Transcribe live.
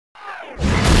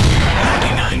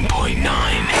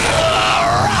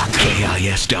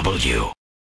KISW.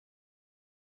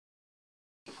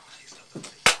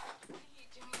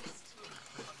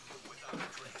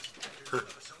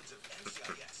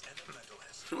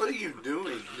 What are you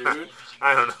doing, dude?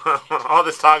 I don't know. All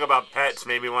this talk about pets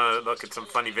made me want to look at some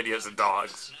funny videos of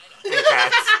dogs and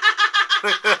cats.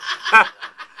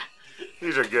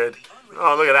 These are good.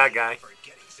 Oh, look at that guy.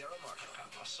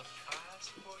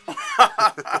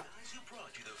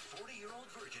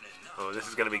 Oh, this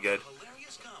is going to be good.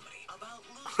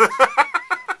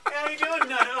 How you doing,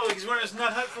 Nut? Oh, he's wearing his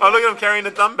nut hut for Oh, look at him carrying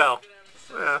the dumbbell.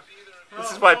 Yeah.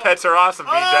 This is why pets are awesome,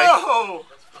 BJ. Oh!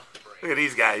 Look at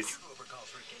these guys.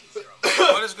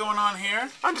 What is going on here?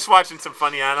 I'm just watching some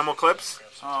funny animal clips.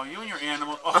 Oh, you and your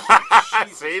animal. Oh,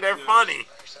 see, they're funny.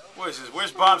 What is this?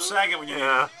 Where's Bob Saget when you need him?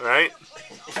 Yeah, right?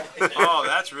 Oh,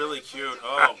 that's really cute.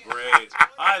 Oh, great.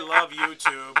 I love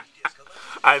YouTube.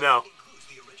 I know.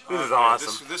 This is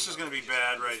awesome. This is going to be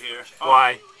bad right here. Oh.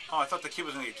 Why? Oh, I thought the kid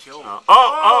was going to get killed.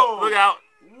 Oh, look out.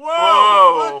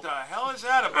 Whoa! What the hell is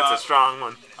that about? That's a strong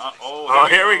one. Oh,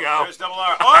 here we go. There's double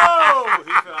R. Oh!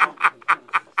 He fell.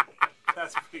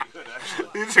 That's pretty good, actually.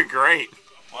 These are great.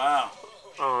 Wow.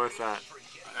 Oh, what's that?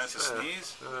 That's a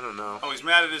sneeze? I don't know. Oh, he's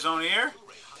mad at his own ear?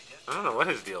 I don't know what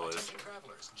his deal is.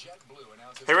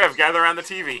 Hey, Rev, gather around the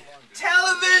TV.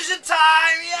 Television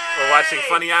time! Yay! We're watching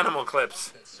funny animal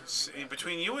clips. See,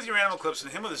 between you with your animal clips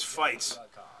and him with his fights.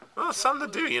 Well, something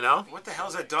to do, you know. What the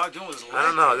hell's that dog doing with his leg? I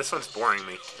don't know. This one's boring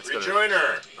me.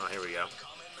 Rejoiner. Oh, here we go.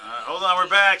 Hold on, we're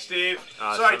back, Steve.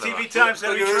 Sorry, TV time's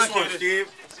that we truncated. Steve.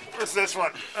 What's this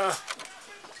one?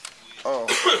 Oh,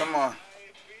 come on.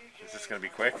 Is this going to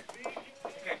be quick?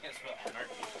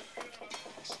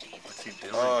 What's he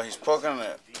doing? Oh, he's poking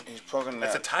it. He's poking that.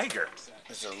 It's a tiger.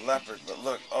 It's a leopard, but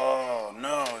look. Oh,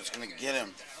 no, it's going to get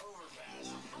him.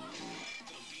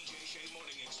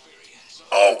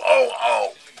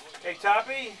 Oh. Hey,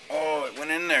 Toppy. Oh, it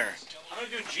went in there. I'm going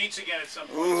to do Jeets again at some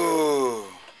point. Ooh.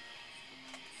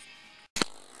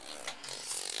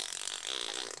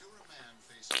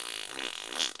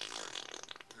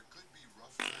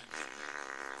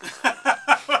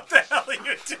 What the hell are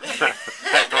you doing?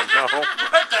 I don't know.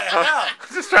 What the hell?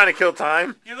 I'm just trying to kill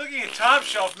time. You're looking at Top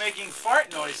Shelf making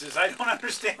fart noises. I don't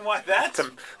understand why that's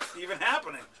even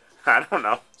happening. I don't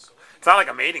know. It's not like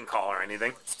a mating call or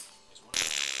anything.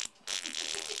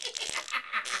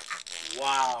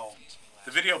 Wow.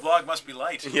 The video blog must be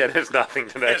light. Yeah, there's nothing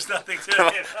today. There's nothing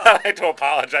today. I'd like to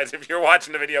apologize if you're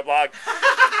watching the video blog.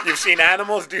 You've seen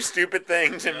animals do stupid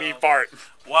things and me fart.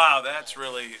 Wow, that's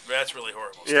really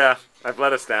horrible stuff. Yeah, I've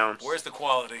let us down. Where's the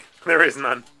quality? There is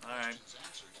none. All right.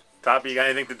 Toppy, you got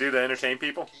anything to do to entertain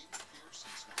people?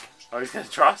 Oh, he's going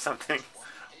to draw something.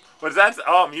 What is that?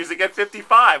 Oh, music at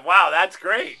 55. Wow, that's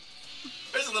great.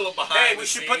 There's a little behind. Hey, we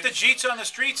should put the Jeets on the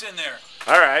streets in there.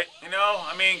 All right. You know,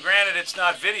 I mean, granted, it's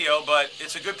not video, but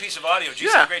it's a good piece of audio.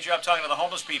 Jeets did a great job talking to the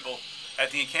homeless people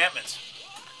at the encampments.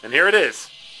 And here it is.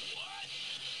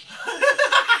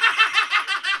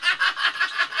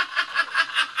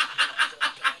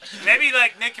 Maybe,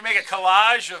 like, Nick can make a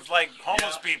collage of, like,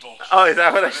 homeless people. Oh, is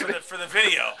that what I should do? For the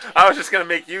video. I was just going to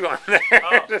make you on there.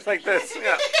 Just like this.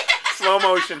 Yeah. Slow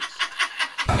motion.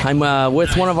 I'm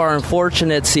with one of our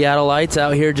unfortunate Seattleites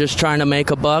out here just trying to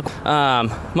make a buck.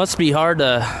 Must be hard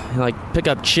to, like, pick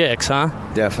up chicks, huh?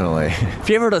 Definitely. If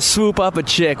you ever were to swoop up a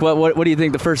chick, what do you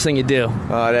think the first thing you do?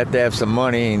 I'd have to have some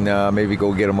money and maybe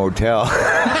go get a motel.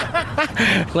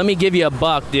 Let me give you a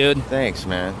buck, dude. Thanks,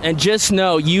 man. And just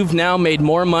know you've now made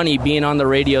more money being on the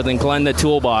radio than Glenn the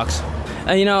Toolbox.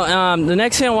 You know, the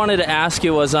next thing I wanted to ask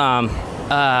you was, I'm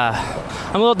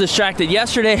a little distracted.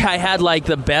 Yesterday, I had, like,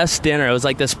 the best dinner. It was,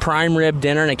 like, this prime rib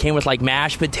dinner, and it came with, like,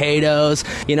 mashed potatoes.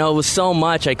 You know, it was so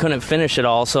much, I couldn't finish it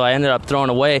all, so I ended up throwing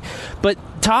away. But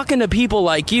talking to people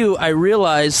like you, I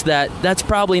realized that that's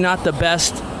probably not the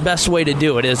best way to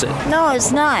do it, is it? No,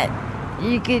 it's not.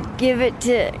 You could give it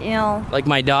to, you know... Like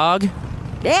my dog?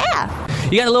 Yeah.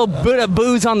 You got a little bit of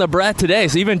booze on the breath today,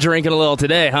 so you've been drinking a little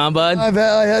today, huh, bud?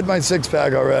 I had my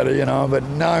six-pack already, you know, but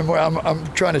now I'm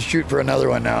trying to shoot for another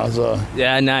one now, so.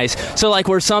 Yeah, nice. So, like,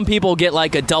 where some people get,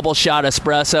 like, a double shot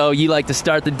espresso, you like to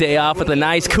start the day off with a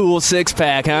nice, cool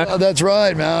six-pack, huh? Yeah, that's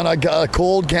right, man. I got a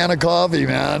cold can of coffee,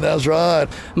 man. That's right.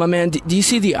 My man, do you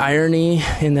see the irony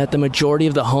in that the majority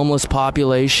of the homeless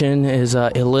population is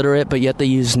illiterate, but yet they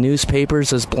use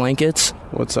newspapers as blankets?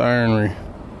 What's irony?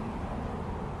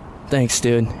 Thanks,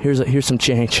 dude. Here's some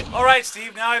change. All right,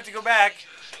 Steve. Now I have to go back.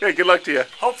 Hey, good luck to you.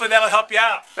 Hopefully that'll help you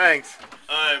out. Thanks.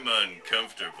 I'm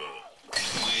uncomfortable.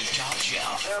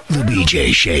 The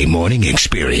BJ Shea Morning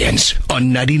Experience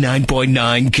on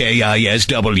 99.9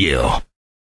 KISW.